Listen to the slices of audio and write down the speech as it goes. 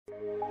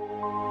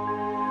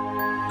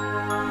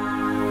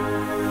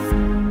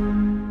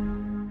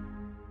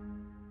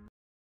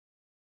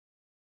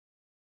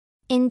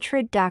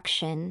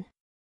Introduction.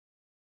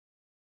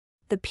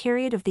 The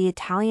period of the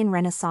Italian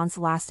Renaissance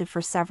lasted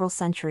for several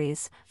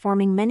centuries,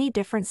 forming many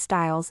different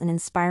styles and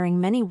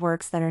inspiring many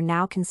works that are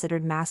now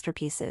considered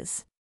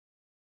masterpieces.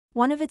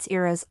 One of its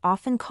eras,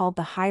 often called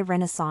the High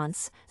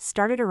Renaissance,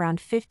 started around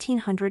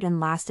 1500 and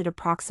lasted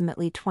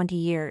approximately 20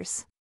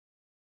 years.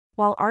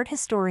 While art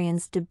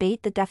historians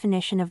debate the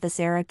definition of this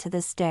era to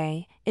this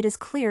day, it is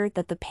clear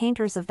that the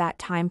painters of that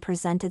time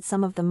presented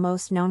some of the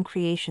most known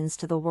creations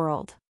to the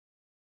world.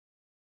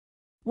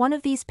 One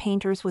of these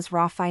painters was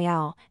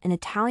Raphael, an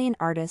Italian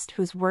artist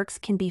whose works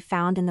can be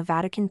found in the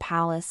Vatican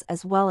Palace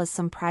as well as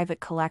some private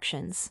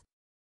collections.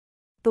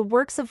 The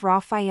works of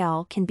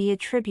Raphael can be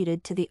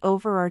attributed to the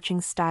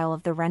overarching style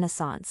of the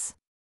Renaissance.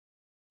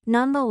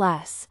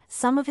 Nonetheless,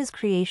 some of his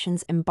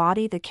creations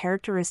embody the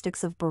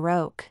characteristics of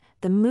Baroque,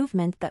 the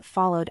movement that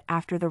followed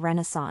after the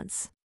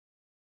Renaissance.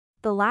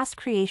 The last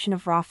creation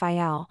of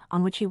Raphael,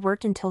 on which he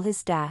worked until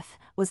his death,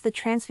 was the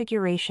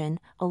Transfiguration,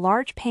 a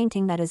large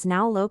painting that is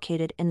now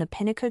located in the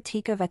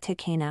Pinacoteca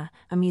Vaticana,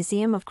 a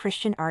museum of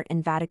Christian art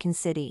in Vatican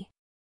City.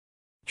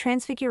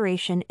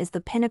 Transfiguration is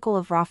the pinnacle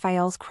of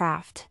Raphael's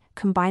craft,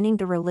 combining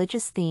the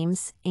religious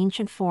themes,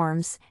 ancient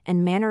forms,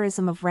 and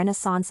Mannerism of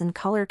Renaissance and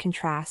color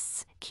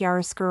contrasts,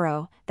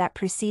 chiaroscuro, that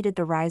preceded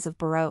the rise of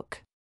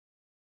Baroque.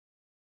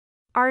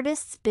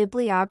 Artist's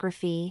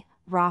bibliography,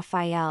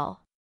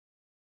 Raphael.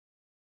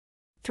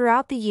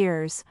 Throughout the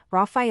years,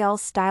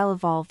 Raphael's style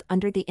evolved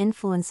under the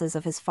influences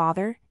of his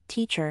father,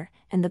 teacher,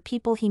 and the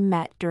people he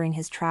met during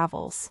his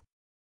travels.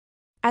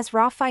 As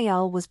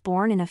Raphael was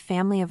born in a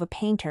family of a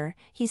painter,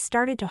 he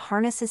started to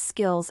harness his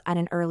skills at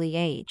an early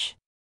age.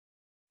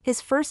 His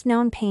first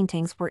known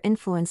paintings were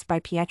influenced by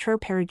Pietro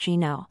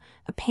Perugino,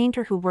 a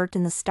painter who worked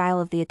in the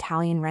style of the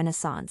Italian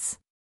Renaissance.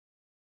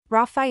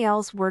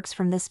 Raphael's works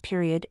from this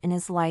period in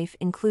his life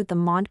include the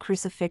Mont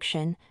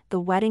Crucifixion, the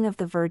Wedding of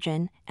the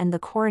Virgin, and the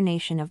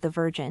Coronation of the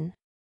Virgin.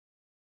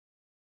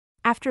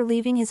 After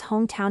leaving his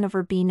hometown of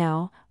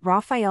Urbino,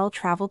 Raphael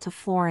traveled to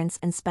Florence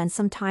and spent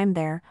some time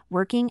there,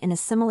 working and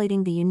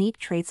assimilating the unique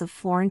traits of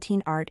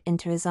Florentine art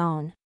into his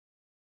own.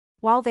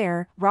 While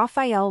there,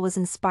 Raphael was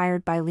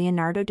inspired by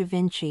Leonardo da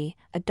Vinci,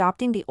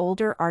 adopting the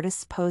older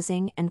artist's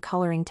posing and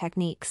coloring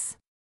techniques.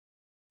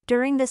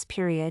 During this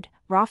period,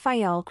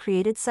 Raphael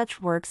created such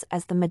works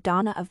as the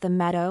Madonna of the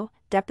Meadow,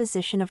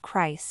 Deposition of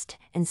Christ,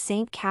 and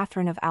Saint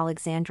Catherine of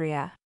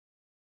Alexandria.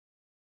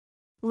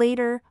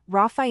 Later,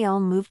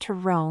 Raphael moved to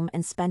Rome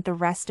and spent the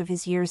rest of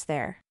his years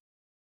there.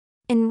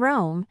 In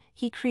Rome,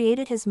 he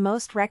created his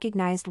most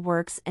recognized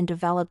works and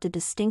developed a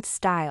distinct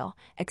style,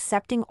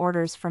 accepting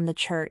orders from the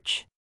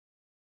church.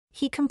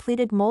 He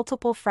completed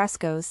multiple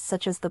frescoes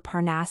such as the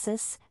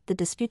Parnassus, the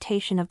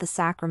Disputation of the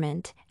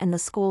Sacrament, and the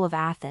School of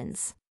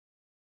Athens.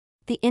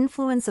 The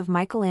influence of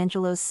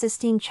Michelangelo's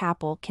Sistine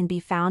Chapel can be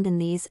found in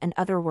these and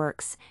other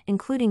works,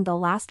 including the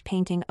last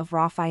painting of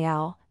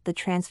Raphael, the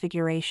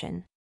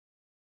Transfiguration.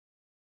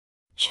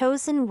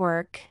 Chosen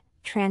work,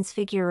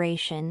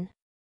 Transfiguration.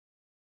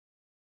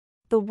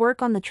 The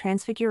work on the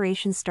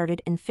Transfiguration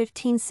started in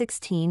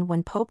 1516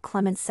 when Pope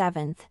Clement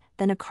VII,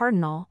 then a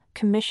cardinal,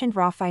 commissioned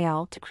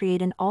Raphael to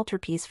create an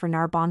altarpiece for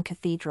Narbonne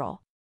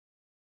Cathedral.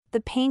 The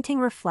painting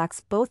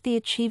reflects both the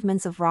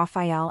achievements of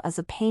Raphael as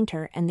a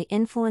painter and the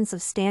influence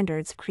of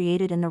standards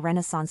created in the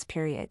Renaissance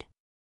period.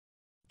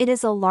 It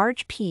is a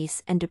large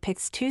piece and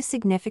depicts two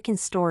significant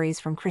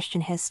stories from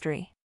Christian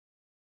history.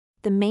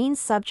 The main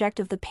subject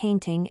of the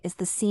painting is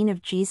the scene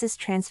of Jesus'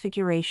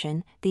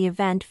 transfiguration, the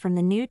event from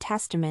the New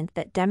Testament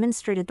that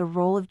demonstrated the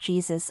role of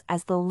Jesus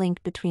as the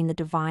link between the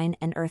divine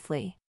and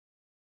earthly.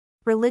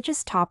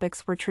 Religious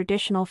topics were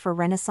traditional for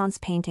Renaissance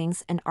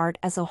paintings and art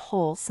as a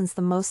whole since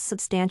the most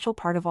substantial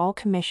part of all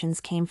commissions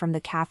came from the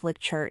Catholic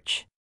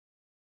Church.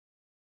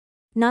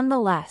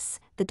 Nonetheless,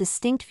 the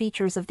distinct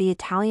features of the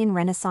Italian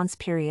Renaissance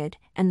period,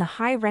 and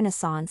the High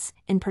Renaissance,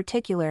 in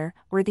particular,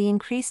 were the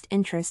increased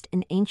interest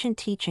in ancient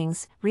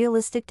teachings,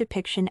 realistic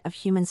depiction of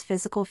humans'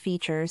 physical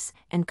features,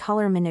 and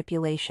color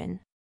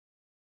manipulation.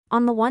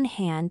 On the one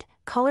hand,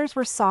 colors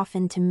were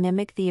softened to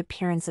mimic the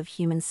appearance of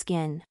human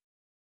skin.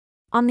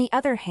 On the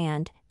other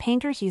hand,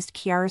 painters used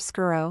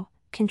chiaroscuro,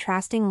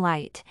 contrasting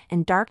light,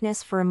 and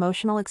darkness for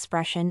emotional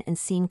expression and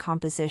scene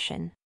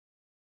composition.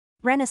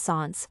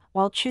 Renaissance,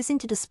 while choosing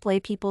to display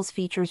people's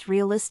features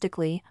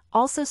realistically,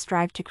 also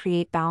strived to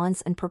create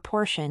balance and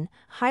proportion,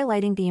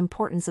 highlighting the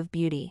importance of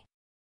beauty.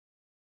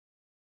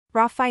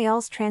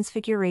 Raphael's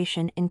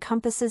Transfiguration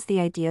encompasses the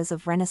ideas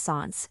of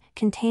Renaissance,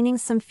 containing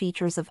some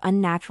features of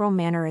unnatural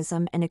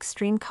mannerism and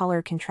extreme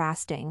color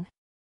contrasting.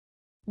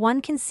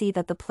 One can see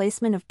that the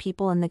placement of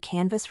people in the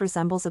canvas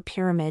resembles a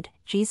pyramid.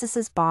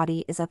 Jesus's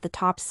body is at the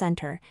top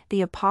center,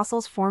 the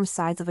apostles form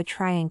sides of a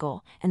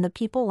triangle, and the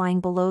people lying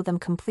below them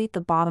complete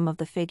the bottom of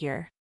the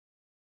figure.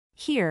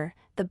 Here,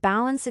 the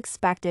balance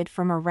expected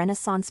from a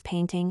Renaissance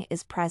painting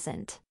is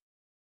present.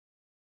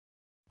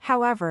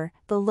 However,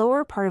 the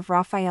lower part of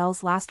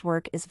Raphael's last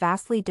work is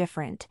vastly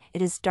different.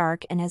 It is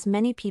dark and has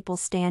many people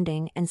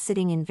standing and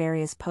sitting in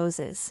various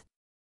poses.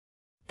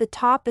 The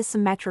top is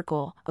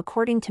symmetrical,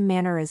 according to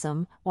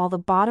Mannerism, while the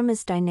bottom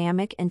is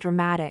dynamic and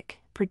dramatic,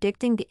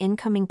 predicting the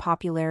incoming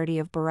popularity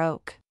of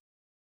Baroque.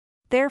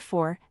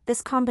 Therefore,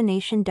 this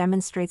combination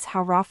demonstrates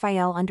how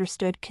Raphael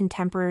understood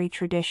contemporary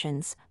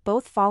traditions,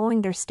 both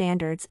following their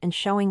standards and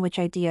showing which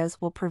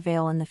ideas will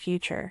prevail in the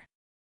future.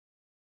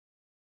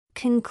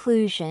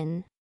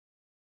 Conclusion.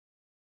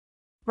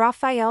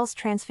 Raphael's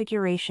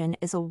Transfiguration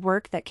is a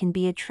work that can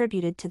be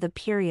attributed to the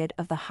period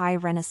of the High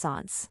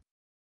Renaissance.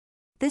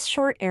 This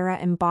short era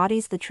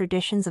embodies the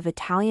traditions of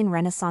Italian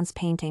Renaissance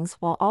paintings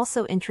while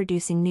also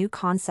introducing new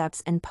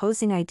concepts and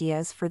posing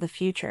ideas for the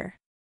future.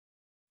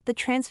 The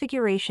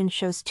Transfiguration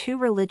shows two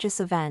religious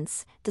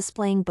events,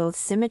 displaying both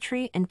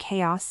symmetry and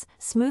chaos,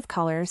 smooth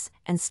colors,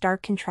 and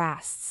stark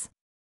contrasts.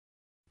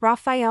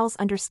 Raphael's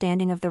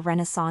understanding of the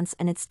Renaissance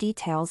and its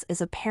details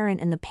is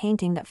apparent in the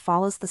painting that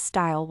follows the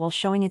style while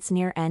showing its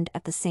near end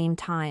at the same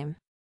time.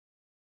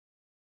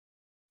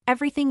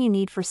 Everything you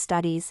need for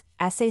studies,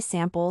 essay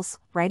samples,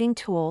 writing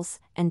tools,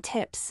 and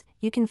tips,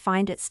 you can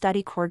find at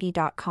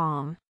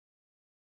studycorgi.com.